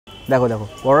দেখো দেখো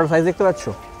পরোটার সাইজ দেখতে পাচ্ছ,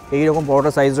 এইরকম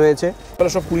পরোটার সাইজ রয়েছে।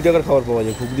 তাহলে সব 20 টাকার খাবার পাওয়া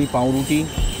যায়, ঘুগনি, পাউরুটি,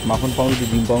 মাখন পাউরুটি,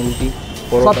 ডিম পাউরুটি,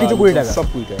 সব কিছু 20 টাকা, সব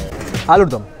 20 টাকা। আলুর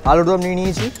দম নিয়ে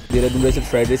নিয়েছি, দেরাদুন রাইসের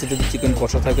ফ্রাইড রাইসের যদি চিকেন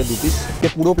কষা থাকে 2 পিস।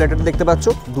 পুরো প্লেটারটা দেখতে পাচ্ছ,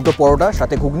 দুটো পরোটা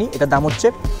সাথে ঘুগনি, এটার দাম হচ্ছে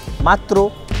মাত্র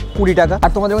 20 টাকা।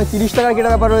 আর তোমাদের ওখানে 30 টাকার কেটা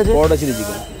ব্যাপার রয়েছে, পরোটা চিলি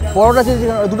চিকেন,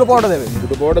 দুটো পরোটা দেবে,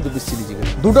 2 পরোটা 2 পিস চিলি চিকেন,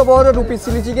 2 পরোটা 2 পিস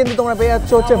চিলি চিকেন তোমরা পেয়ে যাচ্ছ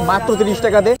হচ্ছে মাত্র 30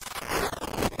 টাকাতে।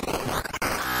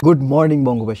 গুড মর্নিং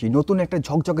বঙ্গবাসী, নতুন একটা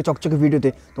ঝকঝকে চকচকে ভিডিওতে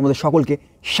তোমাদের সকলকে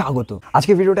স্বাগত।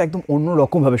 আজকে ভিডিওটা একদম অন্য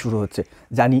রকমভাবে শুরু হচ্ছে।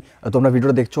 জানি তোমরা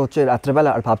ভিডিওটা দেখছো হচ্ছে রাত্রেবেলা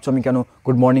আর ভাবছো আমি কেন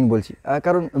গুড মর্নিং বলছি,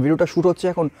 কারণ ভিডিওটা শ্যুট হচ্ছে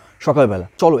এখন সকালবেলা।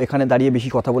 চলো এখানে দাঁড়িয়ে বেশি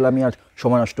কথা বলে আমি আর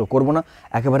সময় নষ্ট করবো না,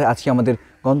 একেবারে আজকে আমাদের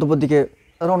গন্তব্যের দিকে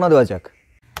রওনা দেওয়া যাক।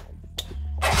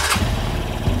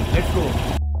 Let's go.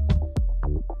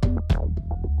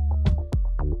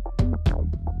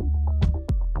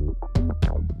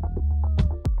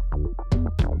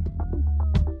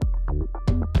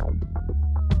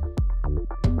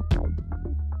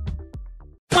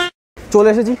 চলে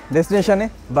এসেছি ডেস্টিনেশনে,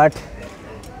 বাট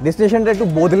ডেস্টিনেশনটা একটু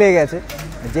বদলে গেছে।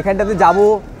 যেখানটাতে যাবো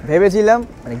ভেবেছিলাম,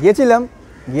 মানে গিয়েছিলাম,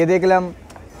 গিয়ে দেখলাম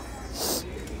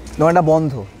দোকানটা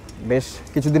বন্ধ, বেশ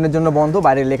কিছুদিনের জন্য বন্ধ,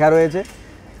 বাইরে লেখা রয়েছে।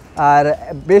 আর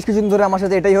বেশ কিছুদিন ধরে আমার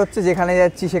সাথে এটাই হচ্ছে, যেখানে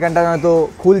যাচ্ছি সেখানটা হয়তো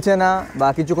খুলছে না, বা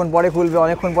কিছুক্ষণ পরে খুলবে,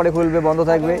 অনেকক্ষণ পরে খুলবে, বন্ধ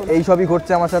থাকবে, এই সবই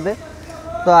ঘটছে আমার সাথে।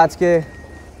 তো আজকে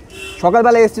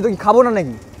সকালবেলা এসেছি, তো কি খাবো না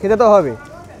নাকি, খেতে তো হবে।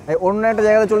 অন্য একটা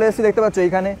জায়গাতে চলে এসেছি, দেখতে পাচ্ছ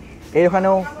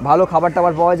এইখানেও ভালো খাবার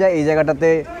টাবার পাওয়া যায়। এই জায়গাটাতে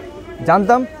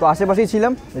জানতাম, তো আশেপাশেই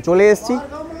ছিলাম, চলে এসেছি,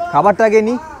 খাবারটা আগে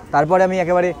নিই, তারপরে আমি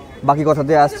একেবারে বাকি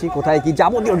কথাতে আসছি, কোথায় কি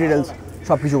যাবতীয় ডিটেলস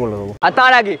সব কিছু বলে দেবো। আর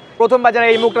তার আগে প্রথমবার যারা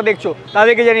এই মুখটা দেখছো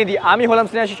তাদেরকে জানিয়ে দিই, আমি হলাম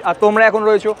স্নেহাশিস, আর তোমরা এখন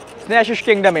রয়েছো স্নেহাশিস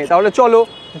কিংডমে। তাহলে চলো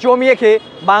জমিয়ে খেয়ে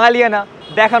বাঙালিয়ানা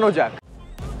দেখানো যাক।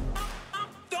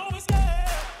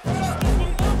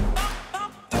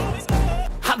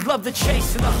 Love the chase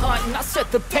and the hunt, and I set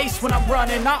the pace when I'm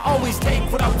running. I always take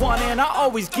what I want and I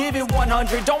always give it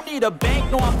 100. Don't need a bank,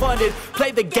 no I'm funded.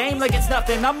 Play the game like it's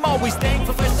nothing. I'm always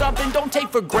thankful for something. Don't take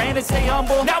for granted, stay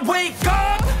humble. Now wake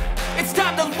up, it's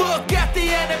time to look at the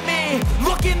enemy.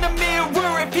 Look in the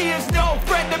mirror if he is no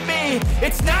friend to me.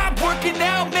 It's not working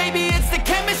out, maybe it's the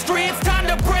chemistry. It's time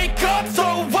to break up so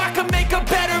I can make a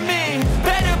better me.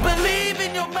 Better believe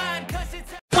in your mind, cause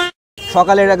it's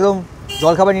সকালের একদম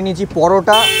জলখাবার নিয়ে নিয়েছি,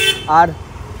 পরোটা আর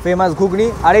famous ঘুগনি।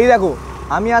 আর এই দেখো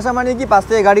আমি আসা মানে কি, পাশ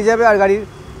থেকে গাড়ি যাবে আর গাড়ির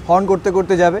হর্ন করতে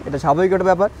করতে যাবে, এটা স্বাভাবিক একটা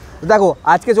ব্যাপার। দেখো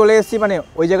আজকে চলে এসেছি, মানে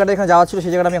ওই জায়গাটা এখানে যাওয়া ছিল,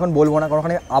 সেই জায়গাটা আমি এখন বলবো না, কারণ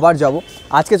ওখানে আবার যাব।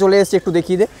 আজকে চলে এসেছি একটু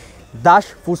দেখিয়ে দে, দাস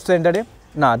ফুড সেন্টারে,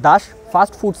 না দাস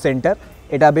ফাস্ট ফুড সেন্টার।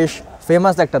 এটা বেশ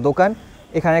ফেমাস একটা দোকান,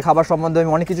 এখানে খাবার সম্বন্ধে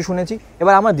আমি অনেক কিছু শুনেছি।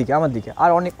 এবার আমার দিকে আর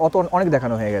অনেক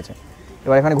দেখানো হয়ে গেছে।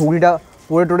 এবার এখানে ঘুগনিটা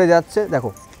পড়ে টরে যাচ্ছে, দেখো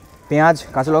পেঁয়াজ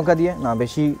কাঁচা লঙ্কা দিয়ে, না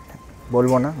বেশি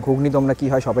বলবো না, ঘুগনি তোমরা কী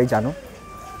হয় সবাই জানো,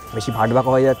 বেশি ভাটবাঁকা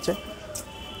হয়ে যাচ্ছে।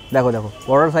 দেখো দেখো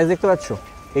পরোটার সাইজ দেখতে পাচ্ছ,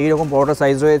 এইরকম পরোটার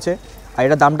সাইজ রয়েছে। আর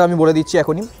এটার দামটা আমি বলে দিচ্ছি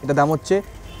এখনই, এটার দাম হচ্ছে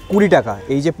 20 টাকা।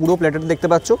 এই যে পুরো প্লেটারটা দেখতে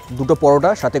পাচ্ছ, 2 পরোটা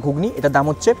সাথে ঘুগনি, এটার দাম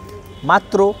হচ্ছে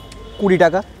মাত্র 20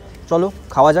 টাকা। চলো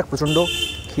খাওয়া যাক, প্রচণ্ড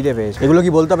খিদে পেয়েছে। এগুলো কি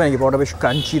বলতে হবে নাকি, পরোটা বেশ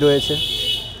ক্রাঞ্চি রয়েছে,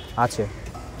 আছে।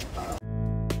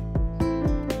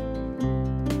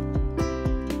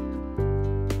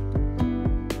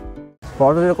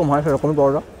 পরোটা যেরকম হয় সেরকমই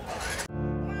পরোটা।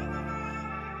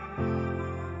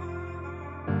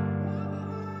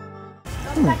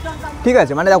 ঠিক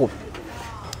আছে, মানে দেখো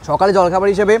সকালে জলখাবার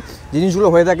হিসেবে জিনিসগুলো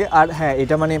হয়ে থাকে। আর হ্যাঁ,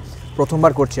 এটা মানে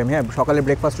প্রথমবার করছি আমি, হ্যাঁ সকালে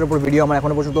ব্রেকফাস্টের উপর ভিডিও আমার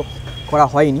এখনও পর্যন্ত করা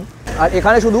হয়নি। আর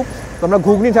এখানে শুধু তোমরা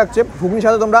ঘুগনি থাকছে, ঘুগনির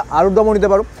সাথে তোমরা আলুর দমও নিতে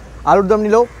পারো, আলুর দম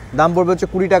নিলেও দাম পড়বে হচ্ছে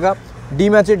 20 টাকা।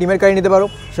 ডিম আছে, ডিমের কারি নিতে পারো,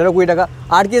 সেটাও 20 টাকা।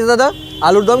 আর কি আছে দাদা,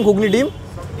 আলুর দম, ঘুগনি, ডিম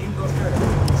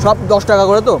সব 10 টাকা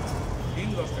করে, তো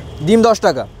ডিম 10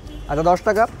 টাকা, আচ্ছা 10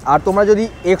 টাকা। আর তোমরা যদি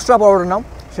এক্সট্রা পরোটা নাও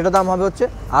সেটার দাম হবে হচ্ছে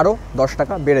আরও 10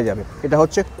 টাকা বেড়ে যাবে, এটা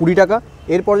হচ্ছে 20 টাকা।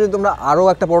 এরপর যদি তোমরা আরও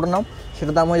একটা পরোটা নাও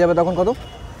সেটার দাম হয়ে যাবে তখন কত,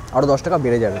 আরও 10 টাকা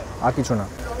বেড়ে যাবে, আর কিছু না।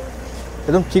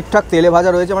 একদম ঠিকঠাক তেলে ভাজা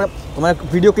রয়েছে, মানে তোমার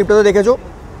ভিডিও ক্লিপটাতে দেখেছো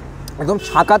একদম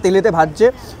ছাঁকা তেলেতে ভাজছে,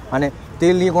 মানে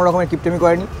তেল নিয়ে কোনো রকমের কিপটেমি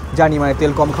করেনি। জানি মানে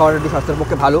তেল কম খাওয়ার একটু স্বাস্থ্যের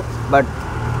পক্ষে ভালো, বাট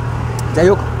যাই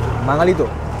হোক বাঙালি তো,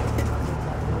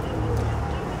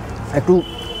 একটু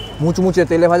মুচমুচে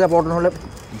তেলে ভাজা পরোটা হলে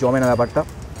জমে না ব্যাপারটা।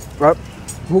 আর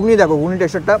ঘুগনি দেখো, ঘুগনি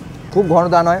টেক্সচারটা খুব ঘন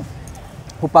তা নয়,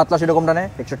 খুব পাতলা সেরকমটা নেই,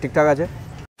 টেক্সচার ঠিকঠাক আছে।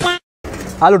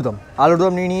 আলুর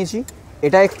দম নিয়ে নিয়েছি,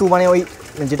 এটা একটু মানে ওই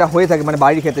যেটা হয়ে থাকে মানে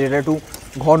বাড়ির ক্ষেত্রে, এটা একটু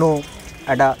ঘন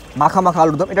একটা মাখা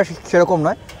আলুর দম, এটা সেরকম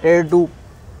নয়, এটা একটু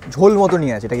ঝোল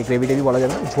মতনই আছে, এটাকে গ্রেভি টেভি বলা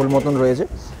যাবে না, ঝোল মতন রয়েছে।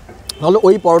 তাহলে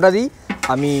ওই পরোটা দিই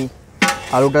আমি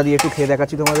আলুটা দিয়ে একটু খেয়ে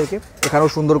দেখাচ্ছি তোমাদেরকে। এখানেও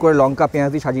সুন্দর করে লঙ্কা পেঁয়াজ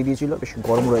দিয়ে সাজিয়ে দিয়েছিল, বেশ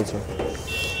গরম রয়েছে।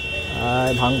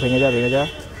 ভেঙে যা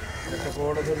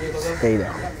এই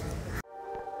দেখো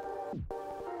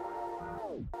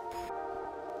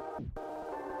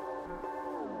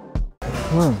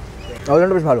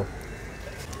আলুরদমটা বেশ ভালো,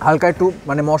 হালকা একটু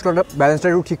মানে মশলাটা ব্যালেন্সটা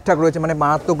একটু ঠিকঠাক রয়েছে, মানে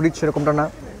মারাত্মক রিচ সেরকমটা না,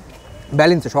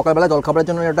 ব্যালেন্সে। সকালবেলা জলখাবারের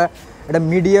জন্য একটা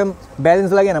মিডিয়াম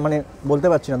ব্যালেন্স লাগে না, মানে বলতে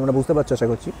পারছি না, তোমরা বুঝতে পারছো আশা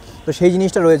করছি। তো সেই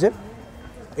জিনিসটা রয়েছে।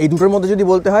 এই দুটোর মধ্যে যদি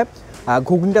বলতে হয়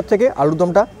ঘুগনিটার থেকে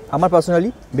আলুরদমটা আমার পার্সোনালি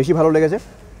বেশি ভালো লেগেছে।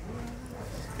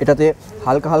 এটাতে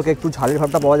হালকা হালকা একটু ঝালের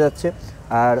ভাবটা পাওয়া যাচ্ছে,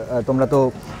 আর তোমরা তো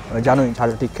জানোই ঝাল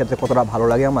ঠিক খেতে কতটা ভালো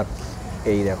লাগে আমার।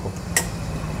 এই দেখো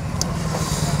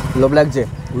লোভ লাগছে,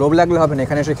 লোভ লাগলে হবে না,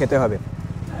 এখানে এসে খেতে হবে।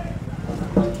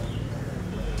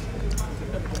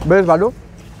 বেশ ভালো।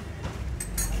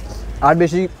 আর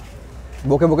বেশি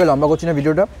বকে বকে লম্বা করছি না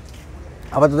ভিডিওটা,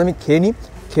 আপাতত আমি খেয়ে নিই।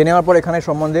 খেয়ে নেওয়ার পর এখানে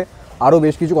সম্বন্ধে আরও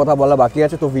বেশ কিছু কথা বলা বাকি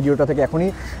আছে, তো ভিডিওটা থেকে এখনই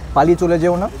পালিয়ে চলে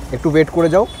যেও না, একটু ওয়েট করে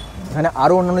যাও। এখানে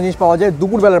আরও অন্যান্য জিনিস পাওয়া যায়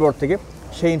দুপুরবেলার পর থেকে,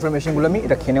 সেই ইনফরমেশনগুলো আমি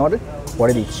এটা খেয়ে নেওয়ার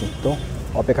পরে দিচ্ছি, তো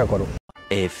অপেক্ষা করো।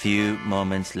 A few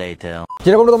moments later.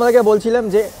 যেরকমটা তোমাদেরকে বলছিলাম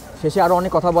যে শেষে আরও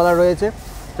অনেক কথা বলার রয়েছে,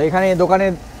 তো এখানে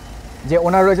দোকানের যে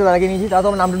ওনার রয়েছে তাদেরকে নিয়েছি। তারা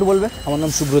তোমার নামটা একটু বলবে? আমার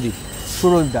নাম শুভ্রদীপ।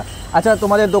 সুরজদা। আচ্ছা,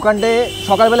 তোমাদের দোকানটায়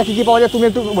সকালবেলা কী কী পাওয়া যায় তুমি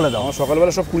একটু বলে দাও। আমার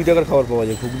সকালবেলা সব 20 টাকার খাবার পাওয়া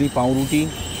যায়, ঘুগনি, পাউরুটি,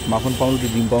 মাখন পাউরুটি,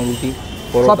 ডিম পাউরুটি,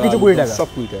 সব কিছু 20 টাকা, সব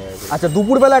 20 টাকা। আচ্ছা,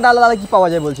 দুপুরবেলা ডাল আলাদা কী পাওয়া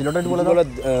যায় বলছিল, ওটা একটু বলে দাও।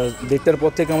 1:30টার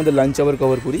পর থেকে আমাদের লাঞ্চ আওয়ার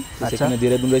কভার করি, সেখানে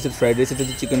দেরাদুন রাইসের ফ্রাইড রাইসের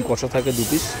সাথে চিকেন কষা থাকে 2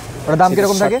 পিস। ওটার দাম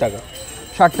কীরকম থাকে? 60 টাকা।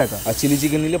 60 টাকা। আর চিলি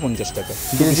চিকেন নিলে 50 টাকা।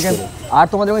 Chilli chicken. আর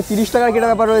তোমাদের ওখানে 30 টাকার কিটা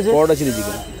ব্যাপার রয়েছে? পরোটা চিলি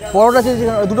চিকেন। পরোটা চিলি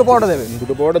চিকেন, দুটো পরোটা দেবে?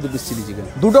 দুটো পরোটা 2 পিস চিলি চিকেন।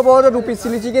 দুটো পরোটা 2 পিস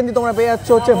চিলি চিকেন দিয়ে তোমরা পেয়ে যাচ্ছ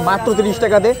হচ্ছে মাত্র 30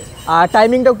 টাকাতে। আর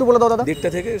টাইমিংটা একটু বলে দাও দাদা। 1:30টা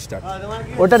থেকে স্টার্ট।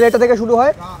 ওটা 1:30টা থেকে শুরু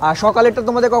হয়, আর সকালেরটা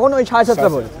তোমাদের কখন? ওই 7:30টা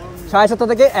পরে। 7:30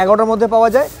 থেকে 11টার মধ্যে পাওয়া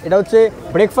যায়। এটা হচ্ছে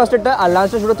ব্রেকফাস্টেরটা। আর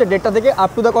লাঞ্চটা শুরু হচ্ছে 1:30টা থেকে আপ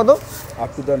টু দ্য কত? Up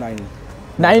to the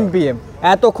 9 PM।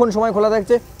 এতক্ষণ সময় খোলা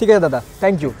থাকছে। ঠিক আছে দাদা,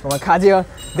 থ্যাংক ইউ, তোমার কাজে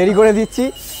দেরি করে দিচ্ছি।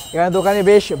 এখানে দোকানে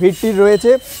বেশ ভিড়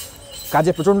রয়েছে,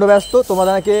 কাজে প্রচণ্ড ব্যস্ত।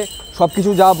 তোমাদেরকে সব কিছু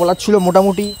যা বলার ছিল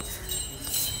মোটামুটি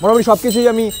সব কিছুই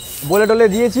আমি বলে টলে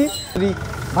দিয়েছি। যদি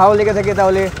ভালো লেগে থাকে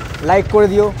তাহলে লাইক করে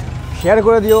দিও, শেয়ার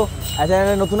করে দিও। আর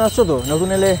চ্যানেলে নতুন আসছো তো, নতুন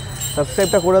এলে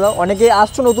সাবস্ক্রাইবটা করে দাও। অনেকেই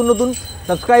আসছো নতুন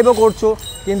সাবস্ক্রাইবও করছো,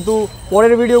 কিন্তু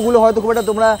পরের ভিডিওগুলো হয়তো খুব একটা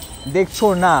তোমরা দেখছো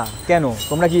না। কেন?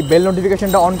 তোমরা কি বেল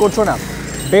নোটিফিকেশানটা অন করছো না?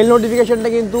 বেল নোটিফিকেশানটা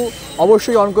কিন্তু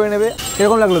অবশ্যই অন করে নেবে।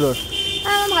 কীরকম লাগলো তোর?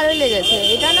 হ্যাঁ, আমার ভালোই লেগেছে।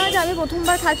 এটা নয় যে আমি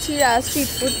প্রথমবার খাচ্ছি স্ট্রিট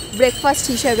ফুড ব্রেকফাস্ট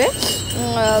হিসেবে,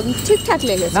 ঠিকঠাক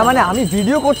লেগেছে। না মানে আমি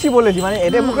ভিডিও করছি বলেছি, মানে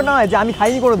এটা মুখে নয় যে আমি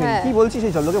খাইনি কোনোদিন। কি বলছি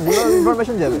সেই সব লোকে ভুল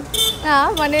ইনফরমেশন যাবে না।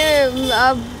 মানে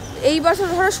এই বছর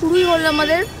ধরো শুরুই হলো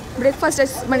আমাদের ব্রেকফাস্ট,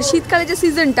 মানে শীতকালে যে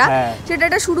সিজনটা সেটা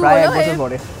একটা শুরু হলো।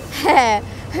 হ্যাঁ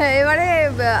হ্যাঁ, এবারে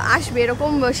আসবে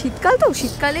এরকম শীতকাল, তো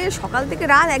শীতকালে সকাল থেকে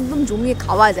রাত একদম জমিয়ে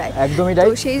খাওয়া যায়। একদমই তাই,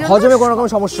 হজমে কোনো রকম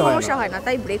সমস্যা হয় না।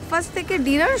 তাই ব্রেকফাস্ট থেকে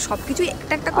ডিনার সবকিছু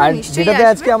একটা করে নিশ্চয়ই আসবে। যেটাতে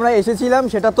আজকে আমরা এসেছিলাম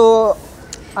সেটা তো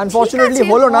আনফরচুনেটলি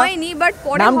হলো না,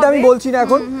 নামটা আমি বলছি না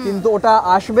এখন, কিন্তু ওটা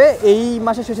আসবে এই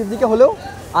মাসের শেষের দিকে হলেও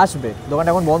আসবে।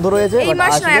 দোকানটা এখন বন্ধ রয়েছে, এই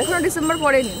মাস না, এখনো ডিসেম্বর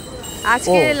পড়েনি,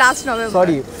 আজকে লাস্ট নভেম্বর।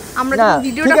 সরি, আমরা তো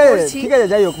ভিডিওটা করছি। ঠিক আছে,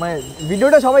 যাই হোক, মানে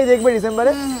ভিডিওটা সবাই দেখবে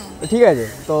ডিসেম্বরে। ঠিক আছে,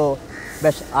 তো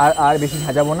বেশ আর বেশি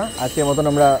সাজাবো না, আজকের মতন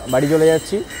আমরা বাড়ি চলে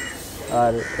যাচ্ছি।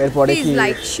 আর এরপরে কি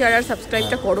লাইক শেয়ার আর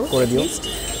সাবস্ক্রাইবটা করে দিও।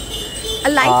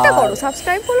 আর লাইকটা করো,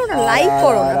 সাবস্ক্রাইব করো না, লাইক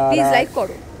করো না প্লিজ, লাইক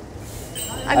করো।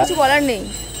 আর কিছু বলার নেই,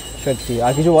 সত্যি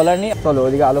আর কিছু বলার নেই। চলো,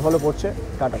 ওইদিকে আলো ফালো পড়ছে।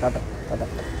 Tata tata tata.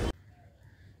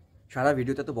 সারা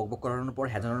ভিডিওতে তো বকবক করানোর পর,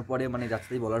 হ্যাজানোর পরে, মানে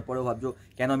যাচ্ছেই বলার পরেও ভাবছো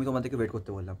কেন আমি তোমাদেরকে ওয়েট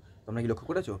করতে বললাম। তোমরা কি লক্ষ্য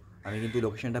করেছো আমি কিন্তু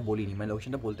লোকেশনটা বলিনি, মানে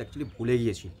লোকেশনটা বলতে অ্যাকচুয়ালি ভুলে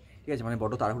গিয়েছি। ঠিক আছে, মানে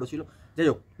বড় তাড়াহুড়ো ছিল। যাই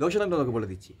হোক, লোকেশন আমি তোমাকে বলে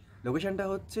দিচ্ছি। লোকেশনটা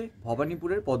হচ্ছে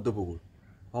ভবানীপুরের পদ্মপুকুর।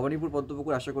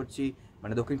 পদ্মপুকুর আশা করছি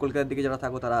মানে দক্ষিণ কলকাতার দিকে যারা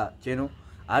থাকো তারা চেনো।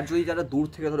 আর যদি যারা দূর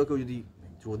থেকে ধরো কেউ যদি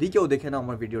কেউ দেখে না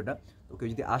আমার ভিডিওটা, তো কেউ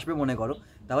যদি আসবে মনে করো,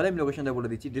 তাহলে আমি লোকেশনটা বলে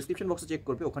দিচ্ছি। ডিসক্রিপশন বক্সে চেক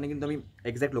করবে, ওখানে কিন্তু আমি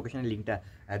এক্স্যাক্ট লোকেশনের লিঙ্কটা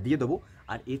দিয়ে দেবো।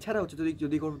 আর এছাড়া হচ্ছে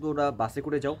যদি তোমরা বাসে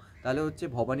করে যাও, তাহলে হচ্ছে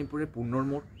ভবানীপুরের পূর্ণর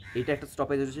মোড়, এইটা একটা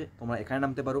স্টপেজ হচ্ছে, তোমরা এখানে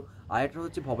নামতে পারো। আর একটা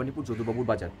হচ্ছে ভবানীপুর যদুবাবুর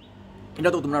বাজার, এটা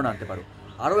তো তোমরাও নামতে পারো।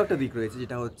 আরও একটা দিক রয়েছে,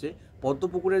 যেটা হচ্ছে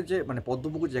পদ্মপুকুরের যে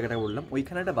পদ্মপুকুর জায়গাটা বললাম,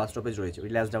 ওইখানে একটা বাস স্টপেজ রয়েছে, ওই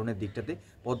ল্যাস ডাউনের দিকটাতে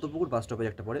পদ্মপুকুর বাস স্টপেজ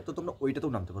একটা পড়ে, তো তোমরা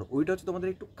ওইটাতেও নামতে পারো। ওইটা হচ্ছে তোমাদের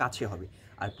একটু কাছে হবে।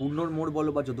 আর পূর্ণর মোড় বলো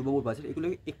বা যদুবাবুর বাজার, এগুলো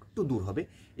একটু দূর হবে।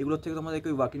 এগুলোর থেকে তোমাদেরকে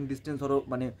ওই ওয়াকিং ডিস্টেন্স ধরো,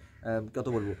 মানে কত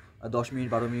বলবো, 10 মিনিট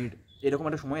 12 মিনিট এরকম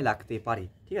একটা সময় লাগতে পারে।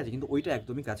 ঠিক আছে, কিন্তু ওইটা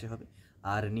একদমই কাছে হবে।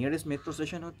 আর নিয়ারেস্ট মেট্রো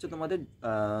স্টেশন হচ্ছে তোমাদের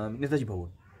নেতাজি ভবন।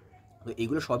 তো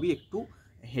এগুলো সবই একটু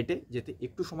হেঁটে যেতে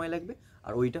একটু সময় লাগবে।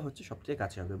 আর ওইটা হচ্ছে সবথেকে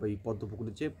কাছে হবে, ওই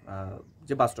পদ্মপুকুরের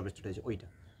যে বাস স্টপেজটা রয়েছে ওইটা।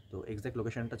 তো এক্স্যাক্ট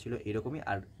লোকেশনটা ছিল এরকমই।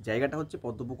 আর জায়গাটা হচ্ছে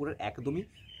পদ্মপুকুরের একদমই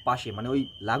পাশে, মানে ওই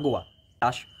লাগোয়া।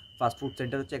 ফাস্ট ফুড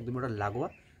সেন্টার হচ্ছে একদমই ওটা লাগোয়া।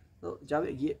 তো যাবে,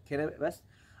 গিয়ে খেয়ে নেবে ব্যাস।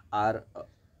 আর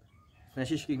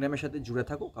স্নেহাশিস কিংডমের সাথে জুড়ে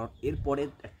থাকো, কারণ এরপরে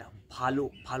একটা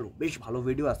বেশ ভালো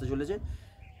ভিডিও আসতে চলেছে।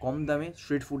 কম দামে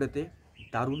স্ট্রিট ফুডেতে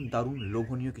দারুণ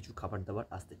লোভনীয় কিছু খাবার দাবার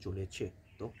আসতে চলেছে,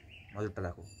 তো নজরটা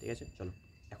রাখো, ঠিক আছে? চলো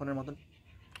এখনের মতন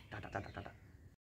টাটা।